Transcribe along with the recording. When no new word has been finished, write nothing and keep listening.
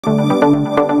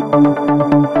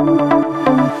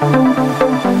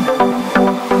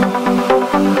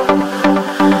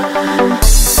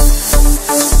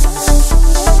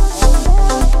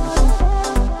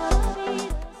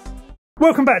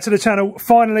Welcome back to the channel.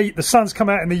 Finally, the sun's come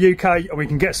out in the UK and we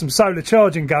can get some solar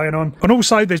charging going on. And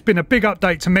also there's been a big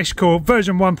update to MeshCore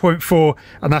version 1.4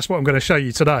 and that's what I'm going to show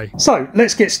you today. So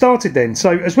let's get started then.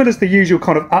 So as well as the usual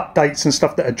kind of updates and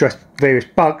stuff that address various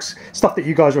bugs, stuff that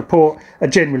you guys report are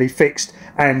generally fixed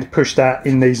and pushed out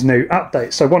in these new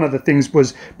updates. So one of the things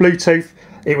was Bluetooth.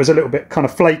 It was a little bit kind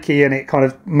of flaky and it kind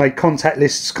of made contact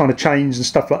lists kind of change and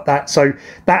stuff like that. So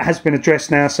that has been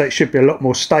addressed now, so it should be a lot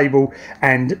more stable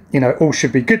and, you know, all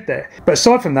should be good there. But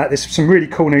aside from that, there's some really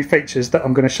cool new features that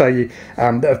I'm going to show you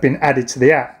that have been added to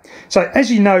the app. So as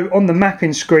you know, on the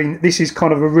mapping screen, this is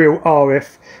kind of a real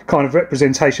RF kind of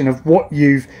representation of what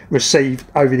you've received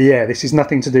over the air. This is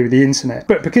nothing to do with the internet.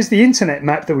 But because the internet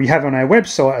map that we have on our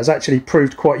website has actually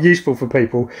proved quite useful for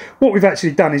people, what we've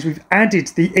actually done is we've added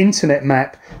the internet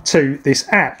map to this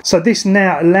app. So this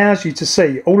now allows you to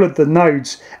see all of the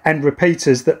nodes and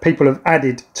repeaters that people have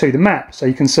added to the map. So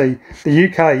you can see the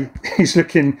UK is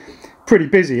looking pretty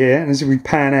busy here, and as we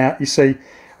pan out you see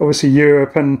obviously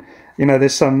Europe, and you know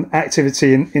there's some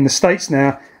activity in the States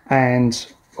now,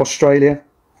 and Australia.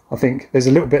 I think there's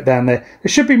a little bit down there. There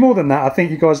should be more than that. I think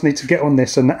you guys need to get on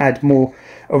this and add more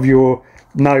of your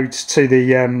nodes to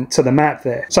the map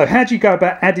there. So how do you go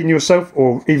about adding yourself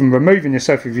or even removing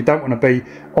yourself if you don't want to be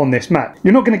on this map?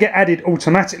 You're not going to get added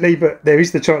automatically, but there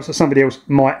is the chance that somebody else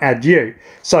might add you.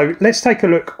 So let's take a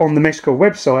look on the MeshCore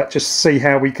website just to see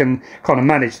how we can kind of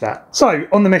manage that. So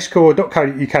on the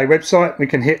meshcore.co.uk website, we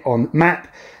can hit on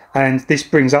map, and this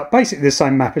brings up basically the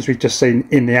same map as we've just seen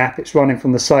in the app. It's running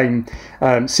from the same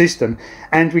system,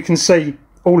 and we can see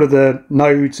all of the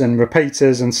nodes and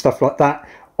repeaters and stuff like that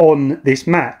on this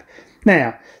map.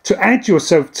 Now, to add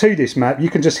yourself to this map, you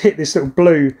can just hit this little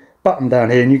blue button down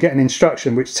here and you get an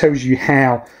instruction which tells you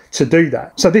how to do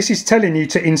that. So this is telling you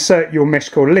to insert your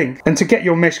MeshCore link, and to get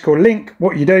your MeshCore link,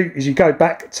 what you do is you go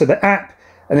back to the app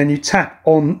and then you tap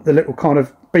on the little kind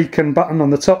of beacon button on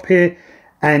the top here,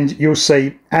 and you'll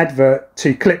see advert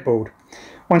to clipboard.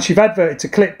 Once you've adverted to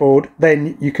clipboard,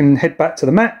 then you can head back to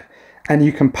the map and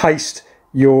you can paste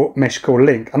your MeshCore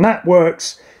link, and that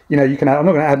works. You know, you can add, I'm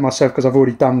not going to add myself because I've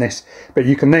already done this, but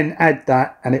you can then add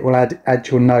that and it will add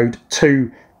your node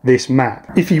to this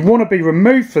map. If you want to be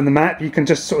removed from the map, you can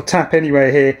just sort of tap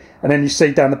anywhere here, and then you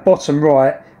see down the bottom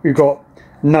right we've got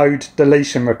node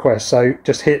deletion request. So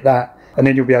just hit that and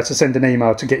then you'll be able to send an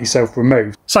email to get yourself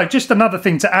removed. So just another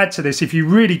thing to add to this, if you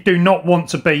really do not want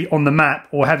to be on the map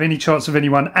or have any chance of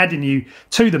anyone adding you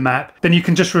to the map, then you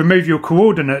can just remove your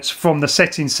coordinates from the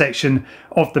settings section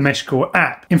of the MeshCore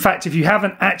app. In fact, if you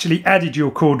haven't actually added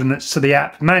your coordinates to the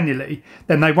app manually,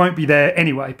 then they won't be there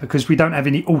anyway, because we don't have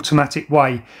any automatic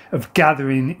way of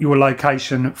gathering your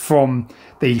location from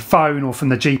the phone or from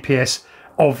the GPS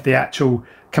of the actual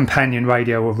companion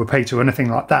radio or repeater or anything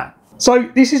like that.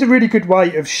 So this is a really good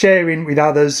way of sharing with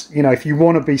others. You know, if you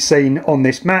want to be seen on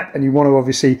this map and you want to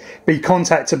obviously be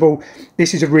contactable,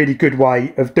 this is a really good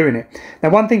way of doing it. Now,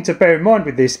 one thing to bear in mind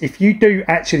with this, if you do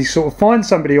actually sort of find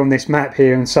somebody on this map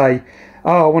here and say,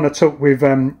 oh, I want to talk with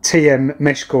TM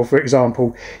MeshCore, for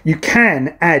example, you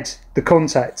can add the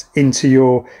contact into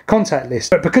your contact list.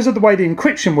 But because of the way the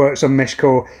encryption works on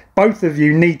MeshCore, both of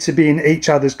you need to be in each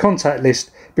other's contact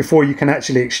list before you can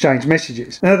actually exchange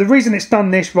messages. Now, the reason it's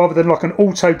done this rather than like an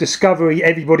auto discovery,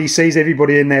 everybody sees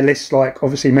everybody in their list like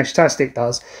obviously Meshtastic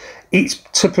does, it's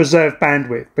to preserve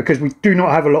bandwidth, because we do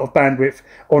not have a lot of bandwidth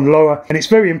on Lora, and it's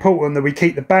very important that we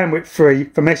keep the bandwidth free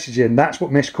for messaging. That's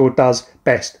what MeshCore does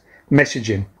best.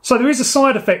 Messaging. So there is a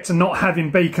side effect to not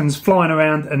having beacons flying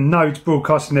around and nodes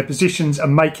broadcasting their positions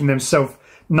and making themselves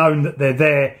known that they're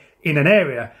there in an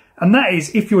area. And that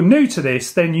is, if you're new to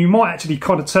this, then you might actually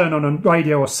kind of turn on a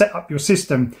radio or set up your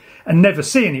system and never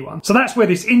see anyone. So that's where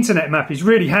this internet map is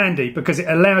really handy, because it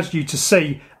allows you to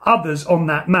see others on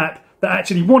that map that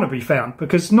actually want to be found,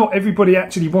 because not everybody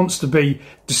actually wants to be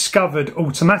discovered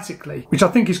automatically, which I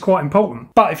think is quite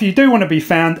important. But if you do want to be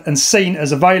found and seen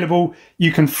as available,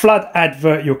 you can flood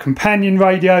advert your companion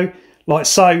radio like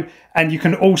so, and you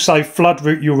can also flood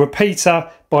route your repeater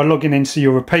by logging into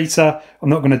your repeater. I'm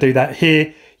not going to do that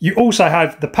here. You also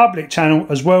have the public channel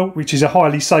as well, which is a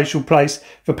highly social place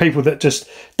for people that just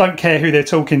don't care who they're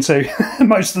talking to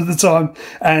most of the time.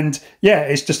 And yeah,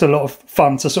 it's just a lot of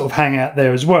fun to sort of hang out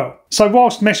there as well. So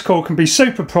whilst MeshCore can be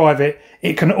super private,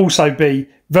 it can also be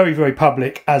very, very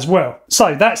public as well.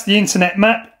 So that's the internet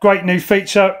map. Great new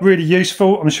feature, really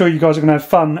useful. I'm sure you guys are going to have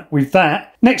fun with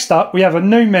that. Next up, we have a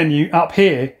new menu up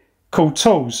here called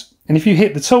Tools. And if you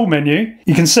hit the tool menu,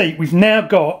 you can see we've now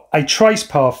got a trace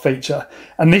path feature.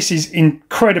 And this is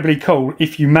incredibly cool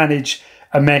if you manage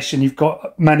a mesh and you've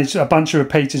got managed a bunch of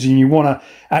repeaters and you want to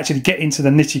actually get into the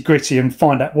nitty gritty and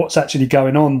find out what's actually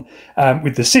going on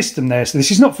with the system there. So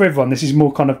this is not for everyone. This is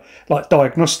more kind of like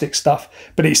diagnostic stuff,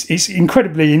 but it's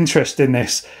incredibly interesting,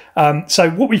 this. So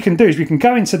what we can do is we can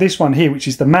go into this one here, which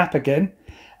is the map again,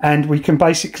 and we can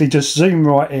basically just zoom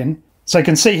right in. So you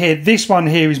can see here, this one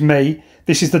here is me.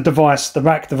 This is the device, the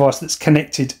rack device that's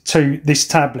connected to this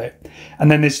tablet. And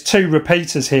then there's 2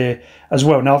 repeaters here as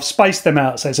well. Now I've spaced them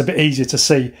out so it's a bit easier to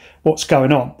see what's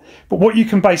going on. But what you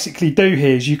can basically do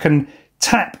here is you can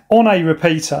tap on a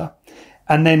repeater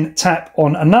and then tap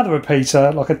on another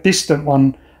repeater, like a distant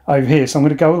one over here. So I'm going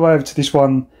to go all the way over to this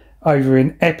one over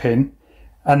in Epping.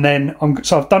 And then,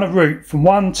 so I've done a route from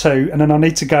 1, 2, and then I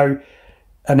need to go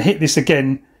and hit this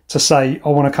again to say I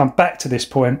want to come back to this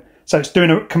point. So it's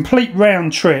doing a complete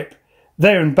round trip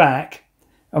there and back.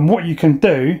 And what you can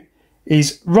do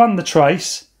is run the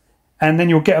trace, and then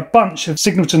you'll get a bunch of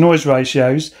signal to noise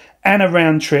ratios and a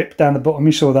round trip down the bottom.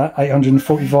 You saw that,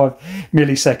 845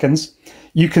 milliseconds.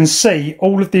 You can see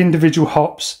all of the individual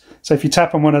hops. So if you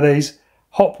tap on one of these,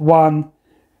 hop 1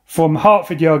 from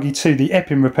Hartford Yagi to the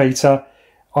Epping repeater,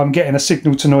 I'm getting a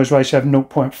signal to noise ratio of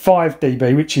 0.5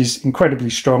 dB, which is incredibly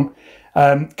strong.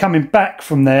 Coming back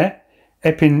from there,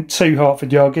 Epping to Hartford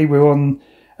Yagi, we're on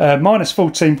minus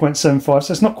 14.75,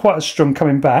 so it's not quite as strong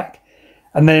coming back.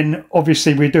 And then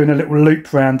obviously we're doing a little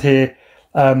loop round here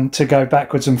to go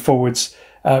backwards and forwards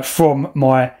from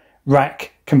my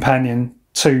rack companion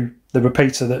to the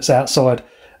repeater that's outside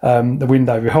the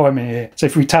window behind me here. So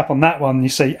if we tap on that one, you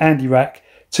see Andy rack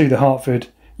to the Hartford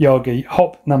Yagi,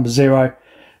 hop number 0.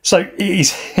 So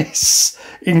it's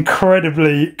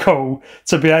incredibly cool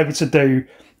to be able to do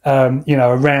you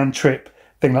know, a round trip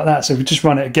thing like that. So if we just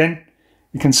run it again,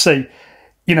 you can see,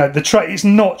 you know, it's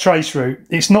not trace route.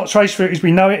 It's not trace route as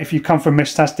we know it. If you come from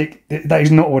Meshtastic, that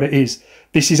is not what it is.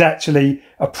 This is actually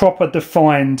a proper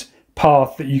defined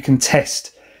path that you can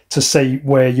test to see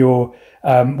where your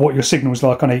what your signal is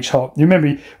like on each hop. You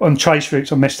remember on trace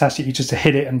routes on Meshtastic, you just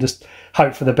hit it and just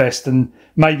hope for the best, and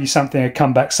maybe something would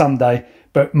come back someday.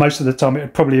 But most of the time it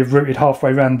would probably have routed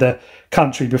halfway around the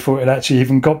country before it actually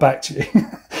even got back to you.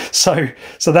 so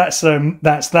that's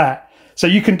that. So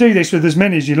you can do this with as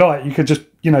many as you like. You could just,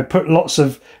 you know, put lots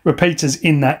of repeaters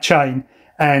in that chain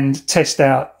and test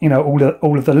out, you know,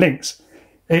 all of the links.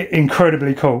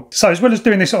 Incredibly cool. So as well as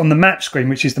doing this on the map screen,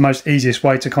 which is the most easiest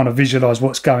way to kind of visualize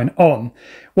what's going on,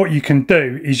 what you can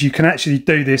do is you can actually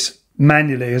do this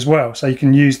manually as well. So you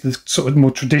can use the sort of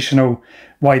more traditional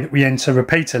way that we enter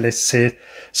repeater lists here.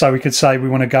 So we could say we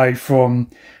want to go from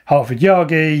Hartford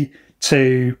Yagi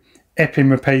to Epping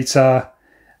repeater,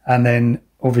 and then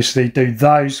obviously do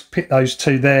those, pick those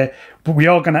 2 there. But we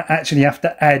are going to actually have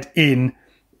to add in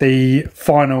the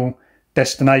final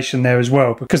destination there as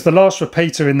well, because the last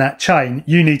repeater in that chain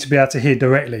you need to be able to hear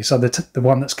directly. So the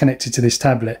one that's connected to this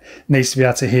tablet needs to be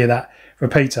able to hear that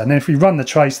repeater. And then if we run the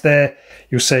trace there,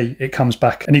 you'll see it comes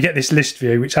back and you get this list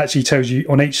view, which actually tells you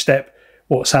on each step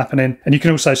what's happening, and you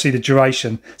can also see the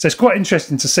duration. So it's quite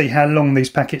interesting to see how long these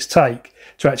packets take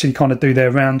to actually kind of do their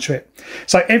round trip.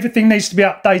 So everything needs to be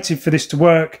updated for this to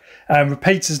work.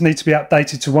 Repeaters need to be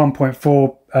updated to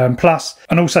 1.4 plus,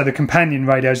 and also the companion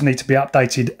radios need to be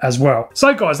updated as well.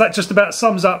 So guys, that just about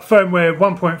sums up firmware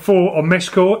 1.4 on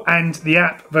MeshCore and the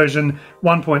app version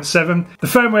 1.7. The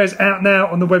firmware is out now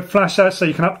on the web flasher, so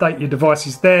you can update your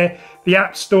devices there. The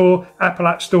App Store, Apple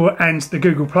App Store and the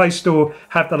Google Play Store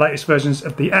have the latest versions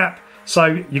of the app.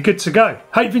 So you're good to go.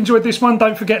 Hope you've enjoyed this one.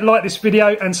 Don't forget, like this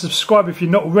video and subscribe if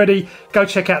you're not already. Go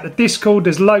check out the Discord.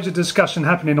 There's loads of discussion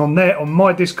happening on there on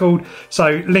my Discord.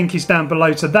 So link is down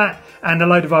below to that, and a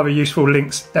load of other useful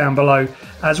links down below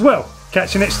as well.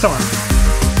 Catch you next time.